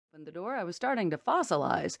opened the door, I was starting to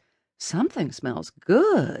fossilize. Something smells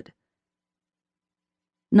good.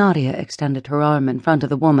 Nadia extended her arm in front of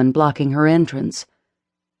the woman blocking her entrance.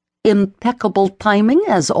 Impeccable timing,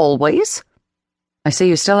 as always. I see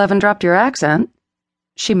you still haven't dropped your accent,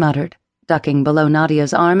 she muttered, ducking below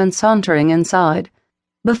Nadia's arm and sauntering inside.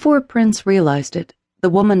 Before Prince realized it, the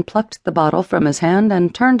woman plucked the bottle from his hand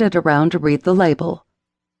and turned it around to read the label.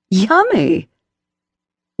 Yummy!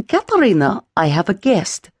 Katerina, I have a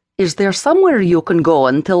guest. Is there somewhere you can go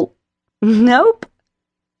until... Nope.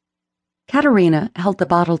 Katerina held the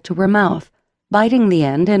bottle to her mouth, biting the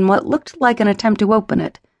end in what looked like an attempt to open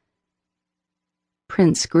it.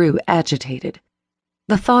 Prince grew agitated.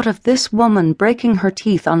 The thought of this woman breaking her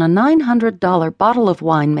teeth on a $900 bottle of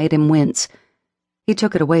wine made him wince. He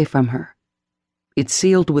took it away from her. It's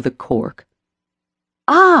sealed with a cork.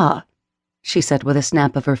 Ah, she said with a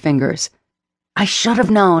snap of her fingers. I should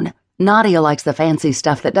have known. Nadia likes the fancy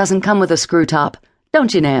stuff that doesn't come with a screw top.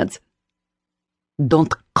 Don't you, Nads?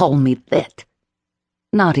 Don't call me that,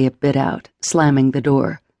 Nadia bit out, slamming the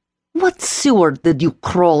door. What sewer did you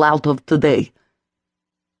crawl out of today?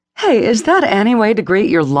 Hey, is that any way to greet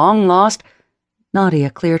your long-lost... Nadia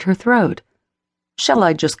cleared her throat. Shall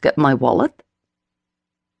I just get my wallet?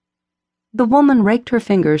 The woman raked her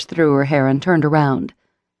fingers through her hair and turned around.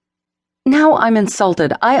 Now I'm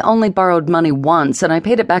insulted. I only borrowed money once, and I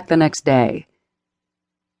paid it back the next day.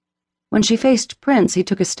 When she faced Prince, he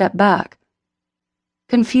took a step back.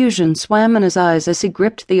 Confusion swam in his eyes as he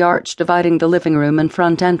gripped the arch dividing the living room and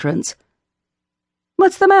front entrance.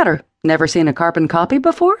 What's the matter? Never seen a carbon copy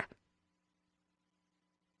before?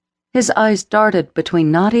 His eyes darted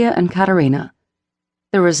between Nadia and Katerina.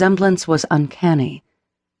 The resemblance was uncanny.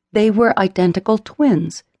 They were identical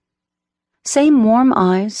twins. Same warm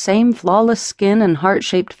eyes, same flawless skin and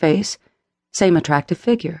heart-shaped face, same attractive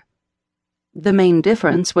figure. The main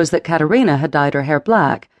difference was that Katerina had dyed her hair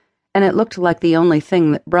black, and it looked like the only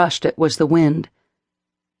thing that brushed it was the wind.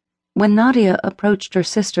 When Nadia approached her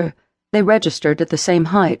sister, they registered at the same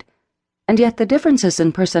height, and yet the differences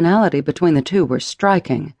in personality between the two were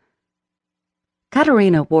striking.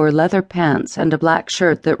 Katerina wore leather pants and a black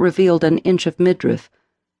shirt that revealed an inch of midriff.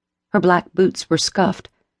 Her black boots were scuffed,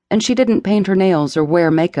 and she didn't paint her nails or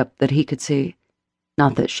wear makeup that he could see.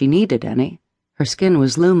 Not that she needed any. Her skin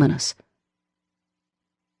was luminous.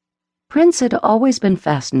 Prince had always been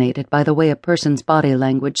fascinated by the way a person's body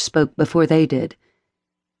language spoke before they did.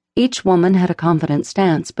 Each woman had a confident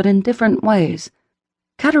stance, but in different ways.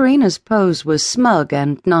 Katerina's pose was smug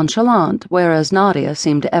and nonchalant, whereas Nadia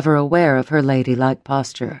seemed ever aware of her ladylike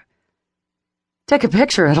posture. Take a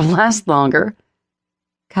picture, it'll last longer,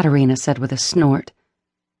 Katerina said with a snort.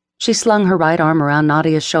 She slung her right arm around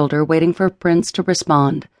Nadia's shoulder, waiting for Prince to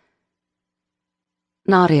respond.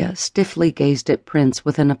 Nadia stiffly gazed at Prince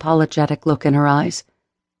with an apologetic look in her eyes.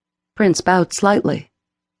 Prince bowed slightly.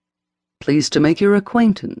 Pleased to make your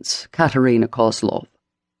acquaintance, Katerina Kozlov.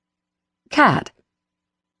 Kat.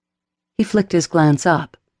 He flicked his glance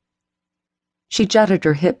up. She jutted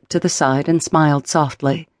her hip to the side and smiled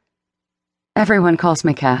softly. Everyone calls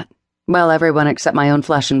me Kat. Well, everyone except my own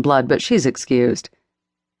flesh and blood, but she's excused.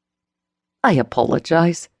 I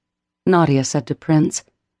apologize, Nadia said to Prince.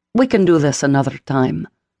 We can do this another time.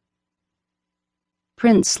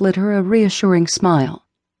 Prince slid her a reassuring smile.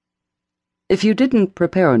 If you didn't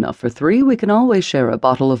prepare enough for 3, we can always share a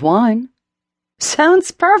bottle of wine. Sounds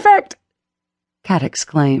perfect, Kat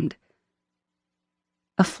exclaimed.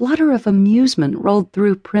 A flutter of amusement rolled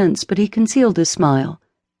through Prince, but he concealed his smile.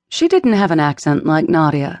 She didn't have an accent like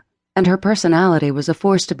Nadia, and her personality was a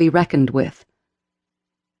force to be reckoned with.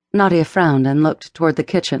 Nadia frowned and looked toward the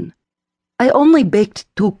kitchen. I only baked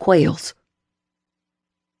 2 quails.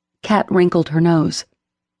 Kat wrinkled her nose.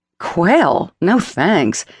 Quail? No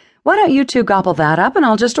thanks. Why don't you 2 gobble that up and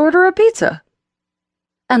I'll just order a pizza?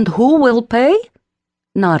 And who will pay?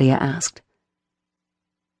 Nadia asked.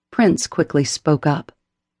 Prince quickly spoke up.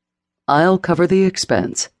 I'll cover the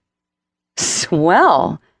expense.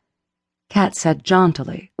 Swell, Kat said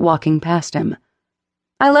jauntily, walking past him.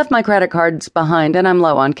 I left my credit cards behind and I'm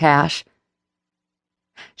low on cash.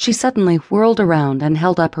 She suddenly whirled around and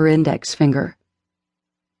held up her index finger.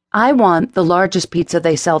 I want the largest pizza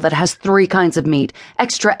they sell that has 3 kinds of meat,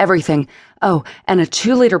 extra everything. Oh, and a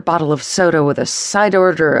 2-liter bottle of soda with a side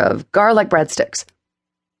order of garlic breadsticks.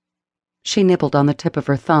 She nibbled on the tip of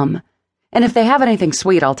her thumb. And if they have anything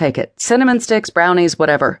sweet, I'll take it. Cinnamon sticks, brownies,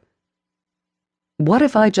 whatever. What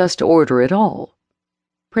if I just order it all?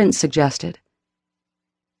 Prince suggested.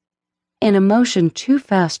 In a motion too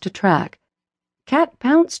fast to track, Kat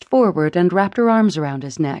pounced forward and wrapped her arms around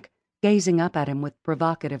his neck, gazing up at him with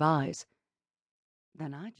provocative eyes. Then I